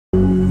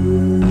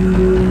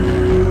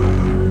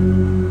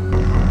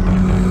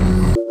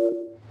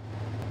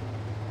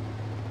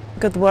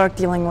Good work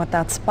dealing with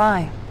that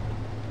spy.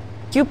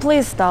 You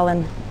please,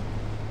 Stalin.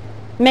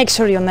 Make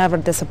sure you never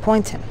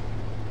disappoint him.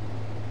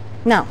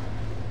 Now,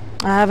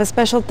 I have a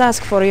special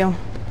task for you.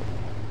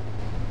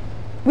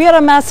 We are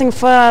amassing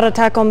for our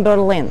attack on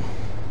Berlin.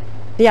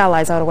 The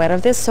Allies are aware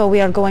of this, so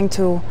we are going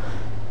to,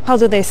 how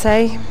do they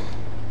say,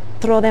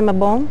 throw them a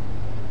bone?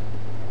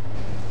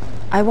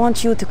 I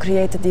want you to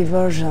create a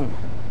diversion.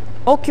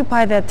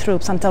 Occupy their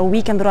troops until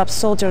we can drop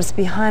soldiers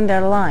behind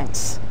their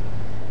lines.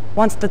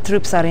 Once the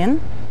troops are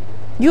in,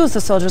 use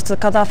the soldiers to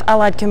cut off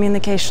Allied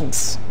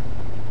communications.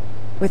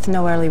 With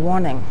no early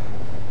warning.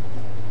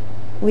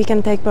 We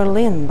can take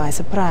Berlin by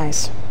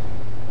surprise.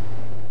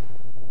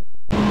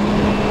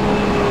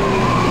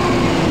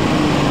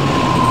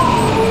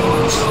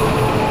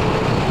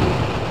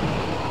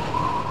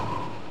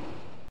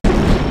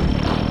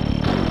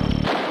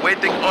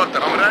 Waiting order,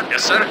 Comrade.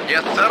 Yes, sir.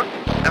 Yes, sir.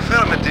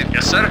 Affirmative.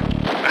 Yes, sir.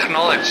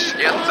 Acknowledge.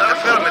 Yes, sir.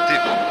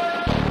 Affirmative.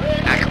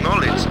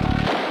 Acknowledged.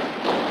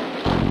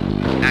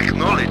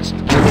 Acknowledged.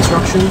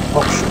 Construction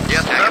options.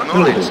 Yes, sir.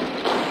 Acknowledged.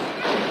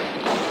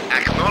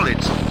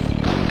 Acknowledged.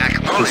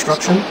 Acknowledged.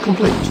 Construction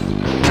complete.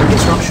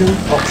 Construction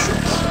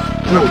options.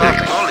 Building.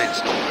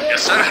 Acknowledged.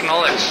 Yes, sir.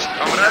 Acknowledged.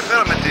 Comrade.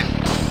 Affirmative.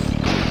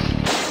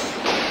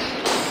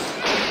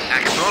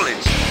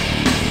 Acknowledged.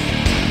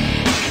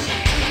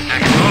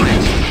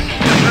 Acknowledged.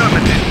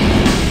 Affirmative.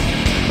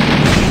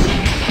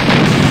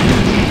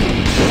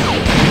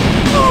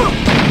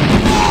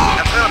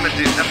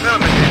 Affirmative.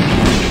 Affirmative.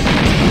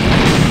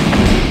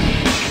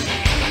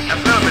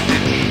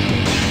 Affirmative.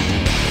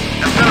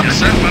 Affirmative. Yes,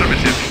 sir.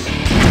 Affirmative.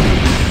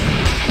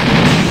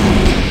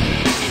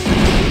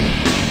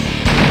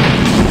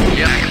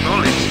 Yes,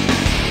 acknowledged.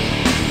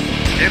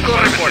 Vehicle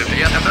report.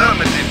 Yes,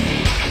 affirmative.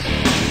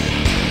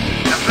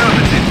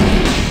 Affirmative.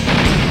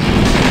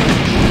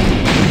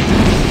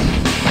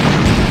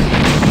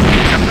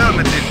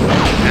 Affirmative.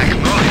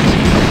 Acknowledged.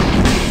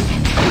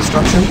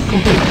 Construction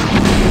complete.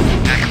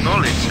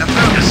 Acknowledged.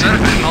 Affirmative. Yes, sir.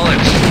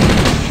 Acknowledged.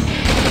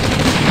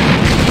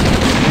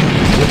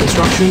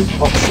 Construction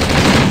options.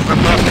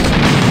 Affirmative.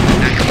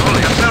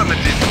 Acknowledged.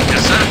 Affirmative.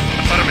 Yes, sir.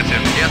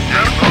 Affirmative. Yes,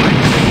 sir.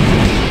 Acknowledged.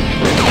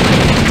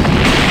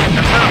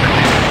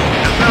 Affirmative.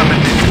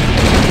 Affirmative.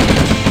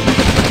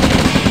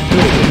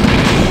 Building.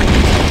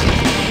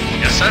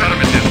 Yes, sir.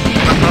 Affirmative.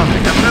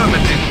 Affirmative.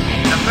 Affirmative.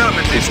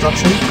 Affirmative.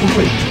 Construction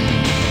complete.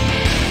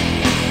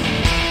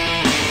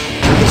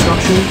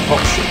 Construction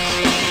options.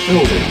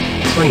 Building.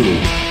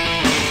 Training.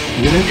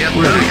 Unit Yes,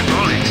 sir. ready.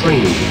 Acknowledged.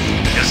 Training.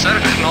 Yes, sir.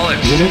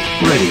 Acknowledged. Unit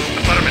ready.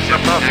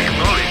 Affirmative.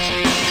 Acknowledged.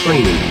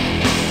 Training.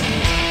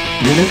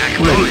 Unit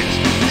ready. Acknowledged.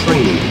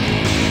 Training.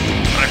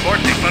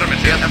 Reporting.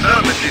 Affirmative. Yes,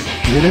 affirmative.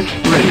 Unit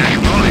ready.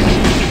 Acknowledged.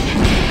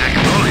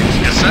 Acknowledged.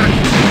 Yes, sir.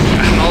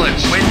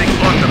 Acknowledged. Waiting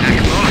order.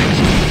 Acknowledged.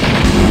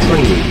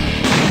 Training.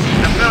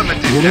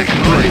 Affirmative. Unit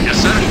Acknowledged. ready. Yes,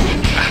 sir.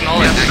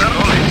 Acknowledged. Yes,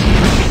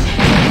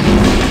 acknowledged.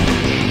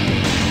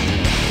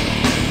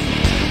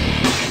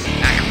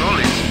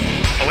 Acknowledged.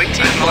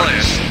 Awaiting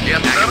acknowledged.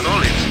 Yes,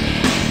 acknowledged.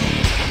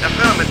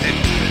 Affirmative.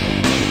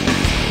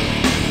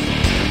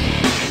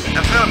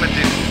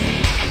 Affirmative.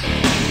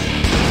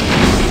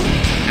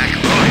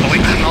 Acknowledged.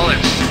 Awaiting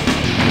acknowledged.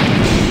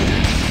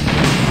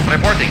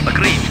 Reporting.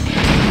 Agreed.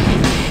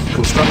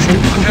 Construction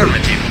complete.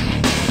 Affirmative.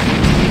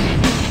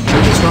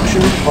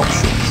 Construction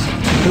options.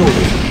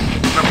 Building.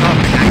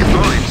 Acknowledged.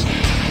 Acknowledged.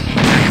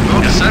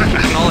 Yes, sir.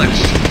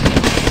 Acknowledged.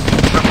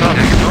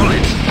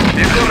 Acknowledged.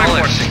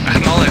 Acknowledged.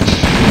 Acknowledged.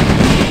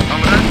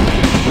 Comrade.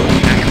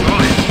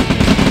 Acknowledged.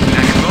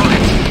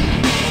 Acknowledged. Acknowledged.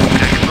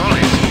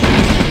 Acknowledged.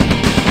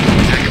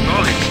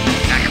 Acknowledged.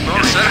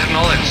 Yes, sir.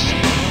 Acknowledged.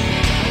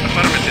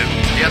 Affirmative.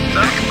 Yes,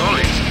 sir.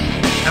 Acknowledged.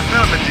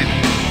 Affirmative.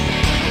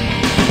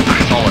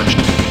 Acknowledged.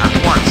 At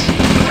once.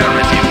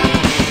 Affirmative.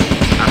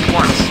 At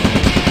once.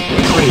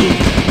 Training.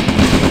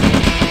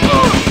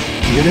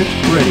 Unit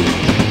ready.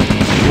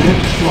 Unit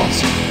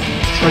lost.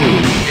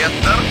 Training. Yes,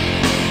 sir.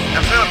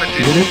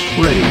 Affirmative. Unit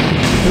ready.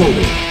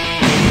 Building.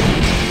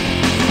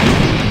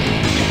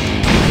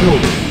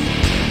 Building.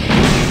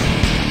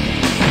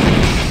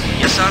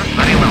 Yes, sir.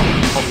 Very well.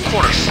 Of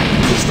course.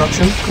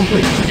 Construction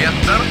complete. Yes,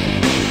 sir.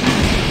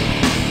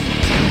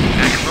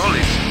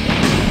 Acknowledged.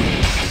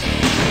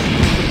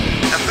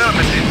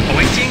 Affirmative.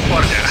 Awaiting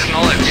order.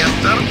 Acknowledged. Yes,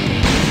 sir.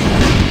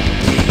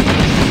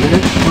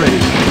 Unit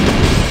ready.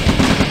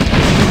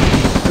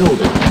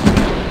 Building.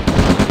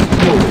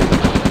 Building.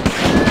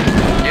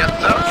 Yes,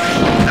 sir.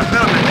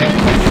 Affirmative.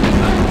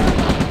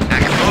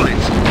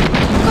 Acknowledged.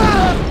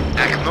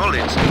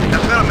 Acknowledged.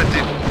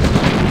 Affirmative.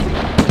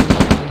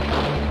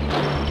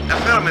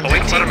 Affirmative.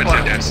 Awaiting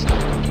orders.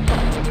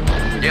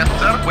 Yes,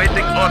 sir.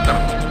 Waiting order.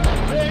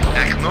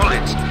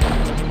 Acknowledged.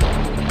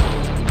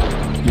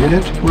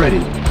 Unit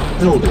ready.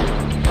 Building.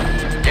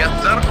 Yes,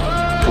 sir.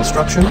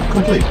 Construction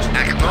complete.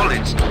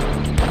 Acknowledged.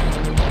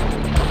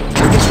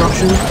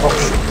 Construction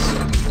options.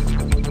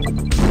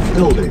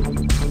 Building.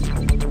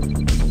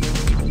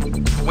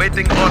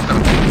 Waiting order.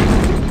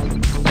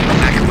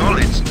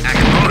 Acknowledged.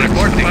 Acknowledged.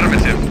 Reporting.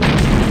 Affirmative.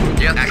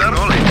 Yes,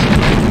 acknowledged.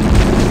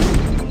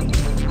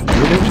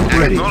 Unit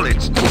ready. ready.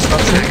 Acknowledged.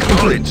 Construction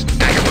complete.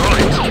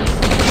 Acknowledged. Acknowledged.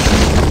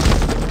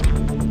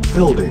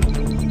 Building.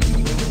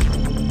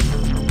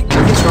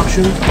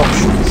 Construction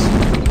options.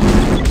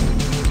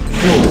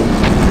 Building.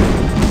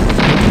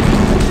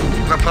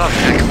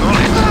 Acknowledged.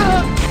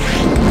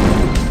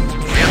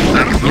 Yes,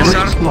 sir. Yes, Unit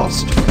sir.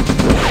 lost.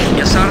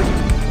 Yes, sir.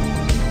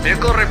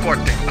 Vehicle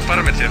reporting.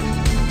 Affirmative.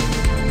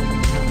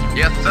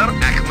 Yes, sir.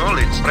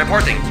 Acknowledged.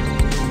 Reporting.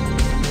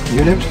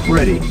 Unit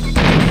ready.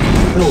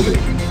 Building.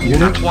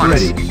 Unit At once.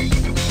 ready.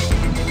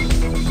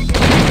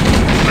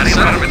 Yes,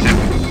 sir. Affirmative.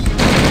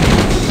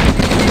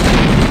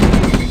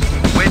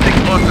 Waiting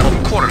order.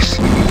 Of course.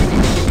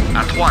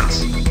 At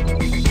once.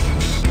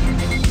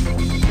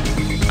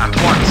 At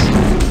once.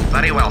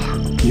 Very well.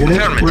 Unit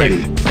Affirmative.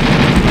 ready.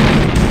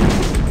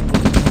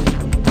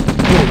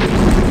 Building.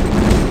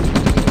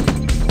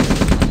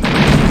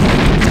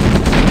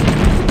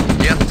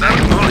 Yes, sir.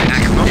 Acknowledged.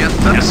 Yes,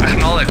 sir. Yes,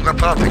 acknowledged.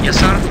 Reporting. Yes,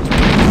 sir.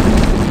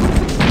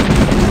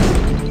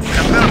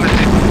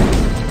 Affirmative.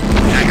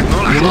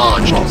 Acknowledged.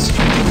 Unit lost.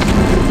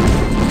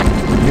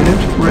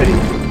 Unit ready.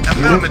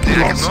 Affirmative.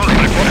 Unit lost.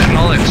 Acknowledged.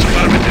 Acknowledged.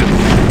 Affirmative.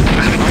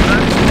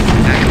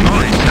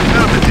 Acknowledged.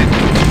 Affirmative.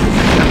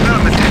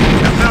 Affirmative.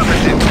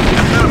 Affirmative.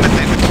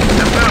 Affirmative.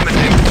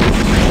 Affirmative.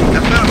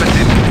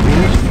 Affirmative.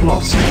 Unit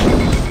lost.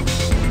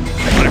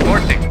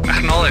 Reporting.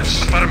 Acknowledged.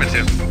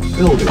 Affirmative.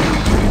 Building.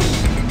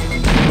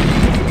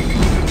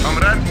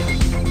 Comrade.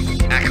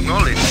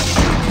 Acknowledged.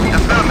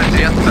 Affirmative.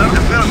 Yes, sir.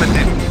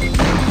 Affirmative.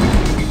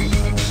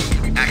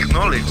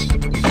 Acknowledged.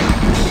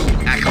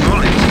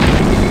 Acknowledged.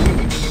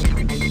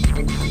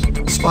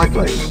 Spy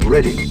plane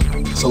ready.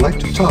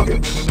 Select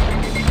target.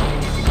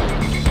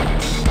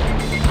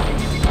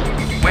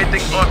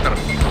 Waiting order.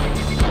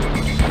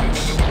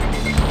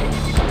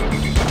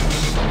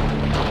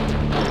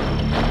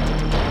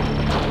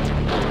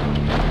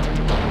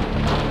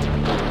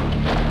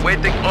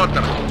 Waiting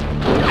order.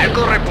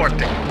 Vehicle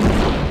reporting.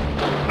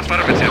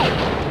 Affirmative.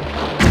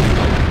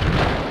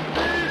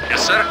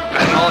 Yes, sir.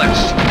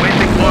 Acknowledged.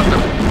 Waiting order.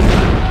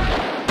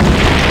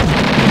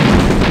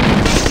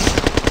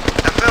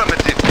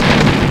 Affirmative.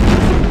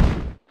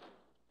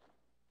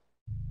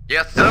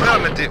 Yes, sir.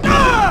 Affirmative.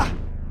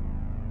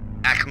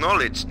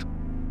 Acknowledged.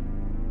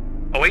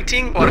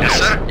 Awaiting order. Yes,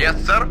 sir. Yes,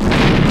 sir.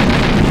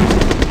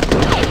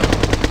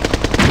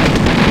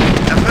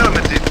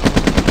 Affirmative.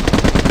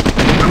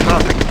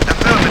 Reporting.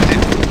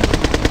 Affirmative.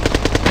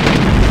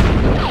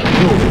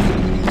 Building.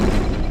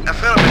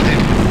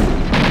 Affirmative.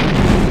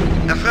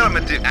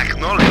 Affirmative.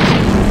 Acknowledged.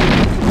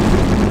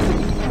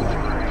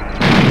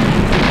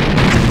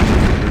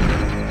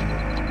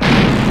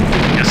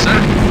 Yes, sir.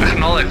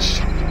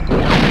 Acknowledged.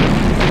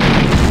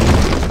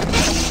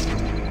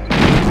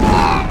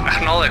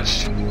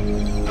 Acknowledged.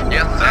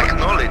 Yes, sir.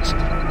 Acknowledged.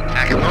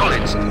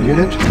 Acknowledged.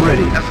 Unit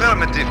ready.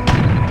 Affirmative.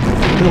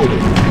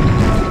 Building.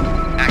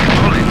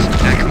 Acknowledged.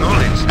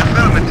 Acknowledged.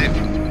 Affirmative.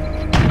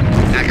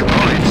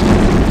 Acknowledged.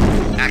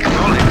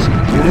 Acknowledged.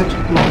 Unit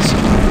lost.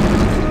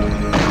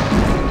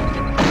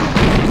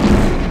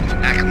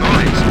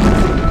 Acknowledged.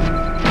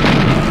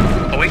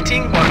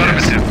 Awaiting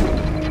affirmative.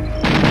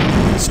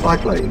 Spy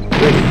plane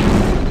ready.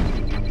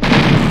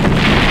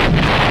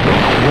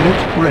 Unit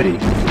ready.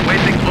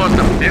 Waiting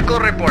order. Vehicle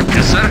report.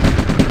 Yes, sir.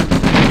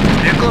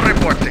 Vehicle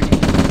reporting.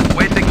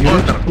 Waiting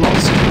Unit order.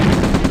 lost.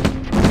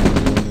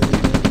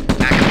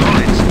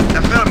 Acknowledged.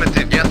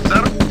 Affirmative. Yes,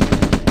 sir.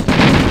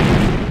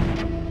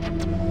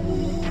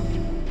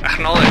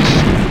 Acknowledged.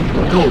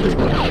 Building.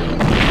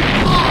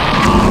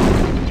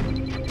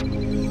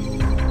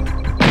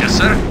 Yes,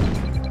 sir.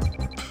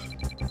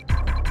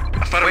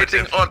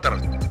 Affirmative. Waiting order.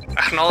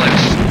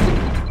 Acknowledged.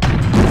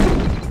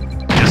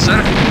 Yes, sir.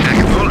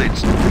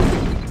 Acknowledged.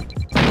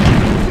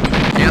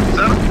 Yes,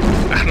 sir.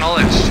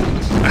 Acknowledged.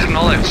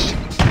 Acknowledged.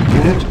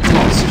 Unit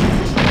lost.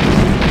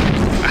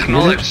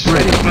 Acknowledged. Unit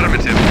ready.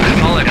 Affirmative.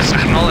 Acknowledged. Yes,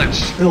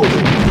 acknowledged.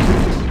 Building.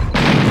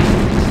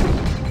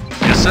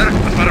 Yes, sir.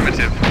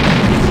 Affirmative.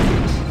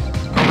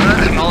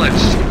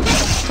 Acknowledged.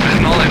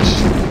 Acknowledged.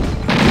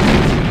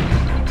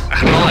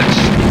 Acknowledged.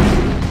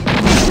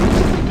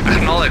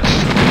 Acknowledged.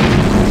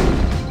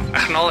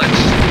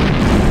 Acknowledged.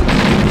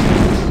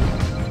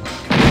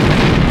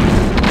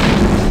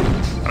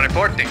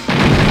 Reporting.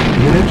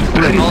 Unit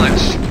ready.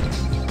 Acknowledged.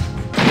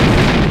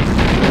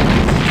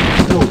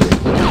 Building.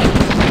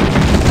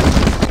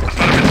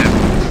 Affirmative.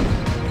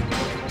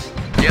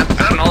 Yes,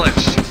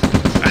 acknowledged.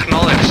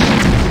 Acknowledged.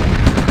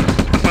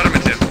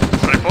 Affirmative.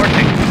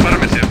 Reporting.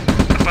 Affirmative.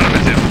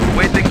 Affirmative.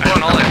 Waiting.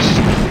 Acknowledged.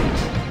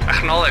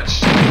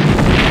 Acknowledged.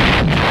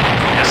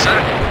 Yes, sir.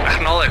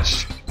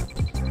 Acknowledged.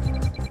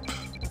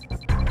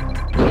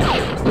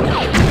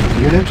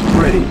 Unit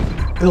ready.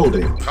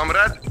 Building.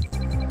 Comrade.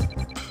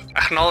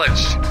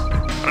 Acknowledged.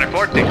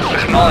 Reporting.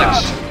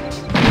 Acknowledged.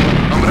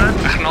 Comrade.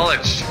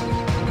 Acknowledged.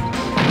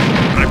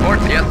 Report.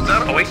 Yes, sir.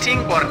 Awaiting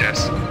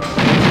orders.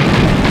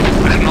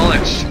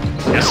 Acknowledged.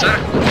 Yes, sir.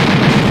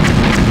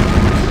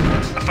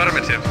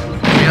 Affirmative.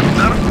 Yes,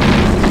 sir.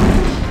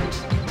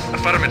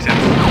 Affirmative.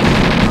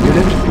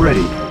 Unit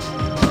ready.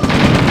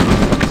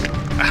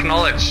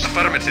 Acknowledged.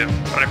 Affirmative.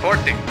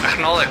 Reporting.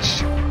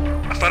 Acknowledged.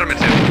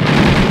 Affirmative.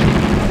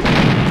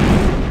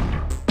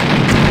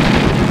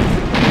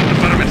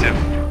 Affirmative.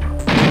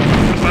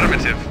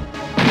 Affirmative.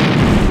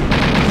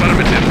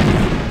 Affirmative.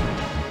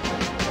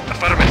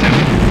 Affirmative.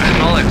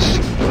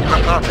 Acknowledged.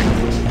 Reporting.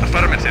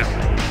 Affirmative.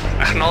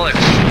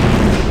 Acknowledged.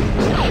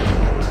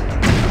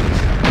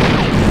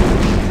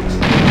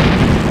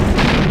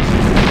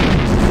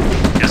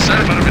 Yes, sir.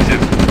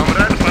 Affirmative.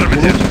 Comrade.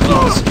 Affirmative. Unit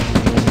lost.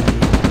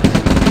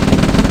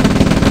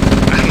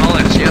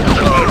 Acknowledged. Yes,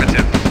 sir.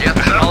 Affirmative. Yes,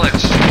 sir.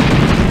 Acknowledged.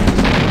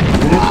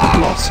 Unit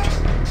lost.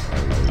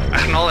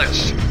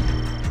 Acknowledged.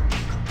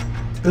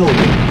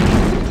 Building.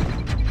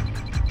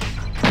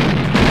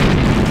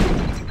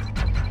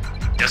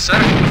 Yes, sir.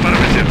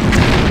 Affirmative.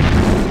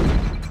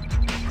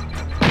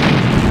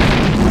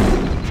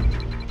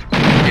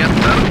 Yes,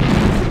 sir.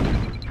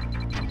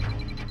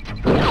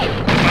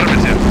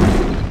 Affirmative.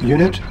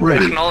 Unit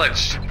ready.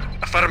 Acknowledged.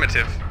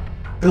 Affirmative.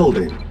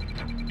 Building.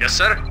 Yes,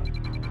 sir.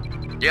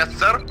 Yes,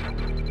 sir.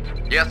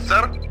 Yes,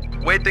 sir.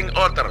 Waiting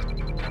order.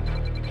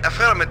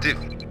 Affirmative.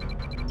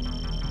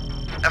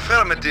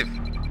 Affirmative.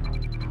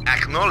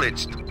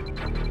 Acknowledged.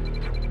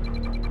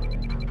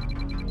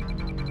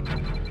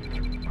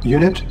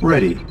 Unit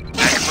ready.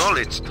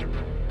 Acknowledged.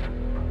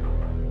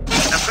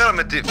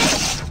 Affirmative.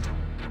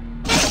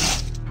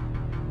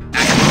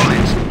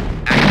 Acknowledged.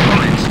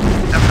 Acknowledged.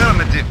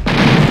 Affirmative.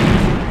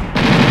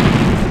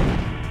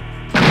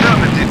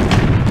 Affirmative.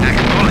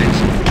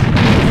 Acknowledged.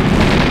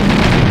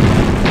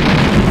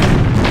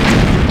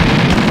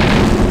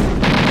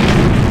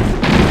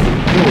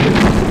 Building.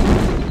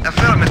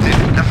 Affirmative.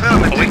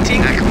 Affirmative.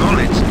 Awaiting.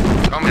 Acknowledged.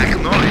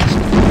 Acknowledged.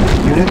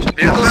 Unit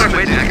Vehicles lost. are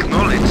waiting.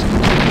 Acknowledged.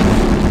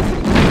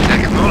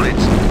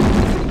 Acknowledged.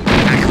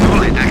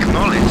 Acknowledged.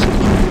 Acknowledged.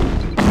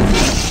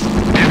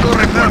 Vehicle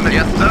reporting.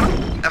 Yes, sir.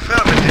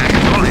 Affirmative.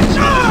 Acknowledged.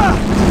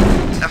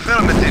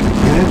 Affirmative.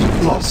 Unit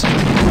lost.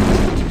 Unit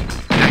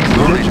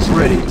Acknowledged.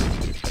 ready.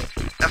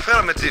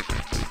 Affirmative.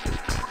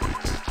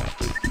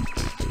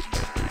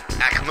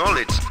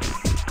 Acknowledged.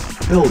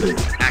 Building.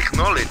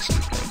 Acknowledged.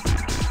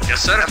 Yes,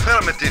 sir.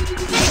 Affirmative.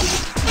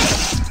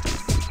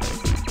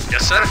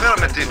 Yes, sir.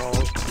 Affirmative.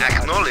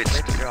 Acknowledged.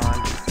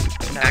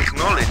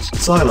 Acknowledged.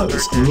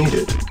 Silos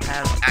needed.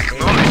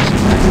 Acknowledged.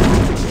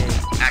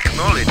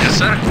 Acknowledged. Yes,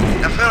 sir.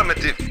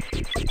 Affirmative.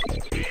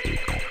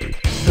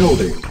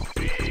 Building.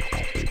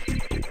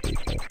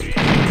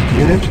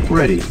 Unit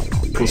ready.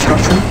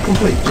 Construction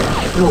complete.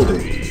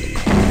 Building.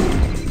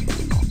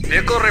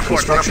 Vehicle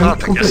reporting. Construction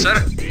complete. Yes, sir.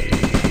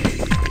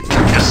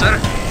 Yes, sir.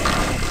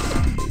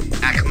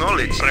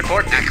 Acknowledged.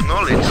 Report.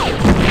 Acknowledged.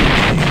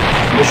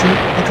 Mission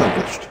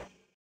accomplished.